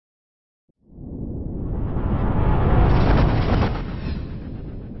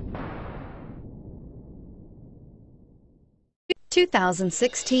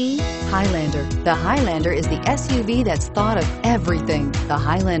2016 Highlander. The Highlander is the SUV that's thought of everything. The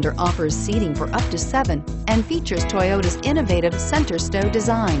Highlander offers seating for up to 7 and features Toyota's innovative center stow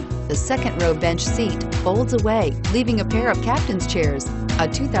design. The second row bench seat folds away, leaving a pair of captain's chairs. A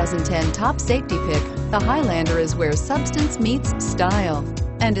 2010 top safety pick, the Highlander is where substance meets style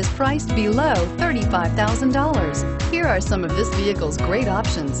and is priced below $35,000. Here are some of this vehicle's great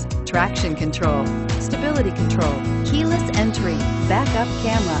options: traction control, stability control, keyless entry, backup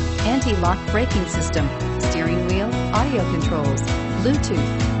camera, anti-lock braking system, steering wheel audio controls,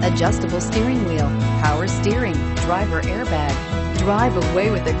 Bluetooth, adjustable steering wheel, power steering, driver airbag. Drive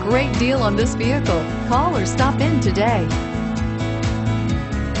away with a great deal on this vehicle. Call or stop in today.